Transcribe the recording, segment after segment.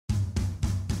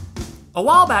A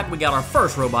while back we got our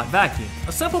first robot vacuum.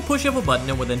 A simple push of a button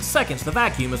and within seconds the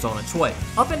vacuum is on its way,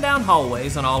 up and down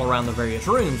hallways and all around the various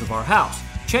rooms of our house,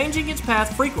 changing its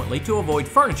path frequently to avoid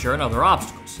furniture and other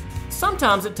obstacles.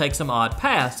 Sometimes it takes some odd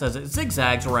paths as it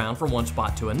zigzags around from one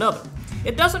spot to another.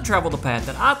 It doesn't travel the path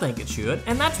that I think it should,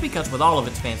 and that's because with all of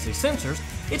its fancy sensors,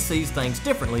 it sees things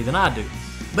differently than I do.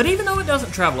 But even though it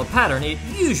doesn't travel a pattern, it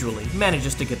usually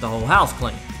manages to get the whole house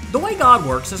clean. The way God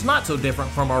works is not so different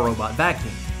from our robot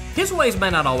vacuum. His ways may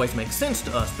not always make sense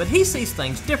to us, but he sees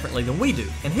things differently than we do,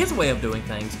 and his way of doing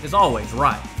things is always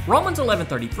right. Romans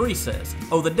 11:33 says,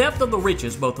 "Oh, the depth of the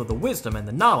riches both of the wisdom and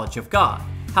the knowledge of God,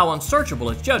 how unsearchable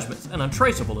his judgments and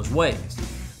untraceable his ways."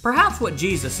 Perhaps what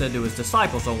Jesus said to his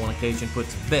disciples on one occasion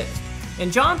puts it best.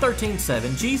 In John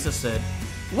 13:7, Jesus said,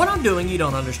 "What I'm doing you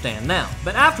don't understand now,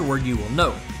 but afterward you will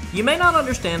know. You may not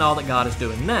understand all that God is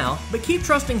doing now, but keep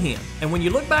trusting Him, and when you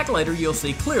look back later, you'll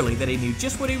see clearly that He knew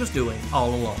just what He was doing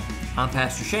all along." I'm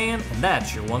Pastor Shan, and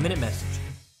that's your 1 Minute Message.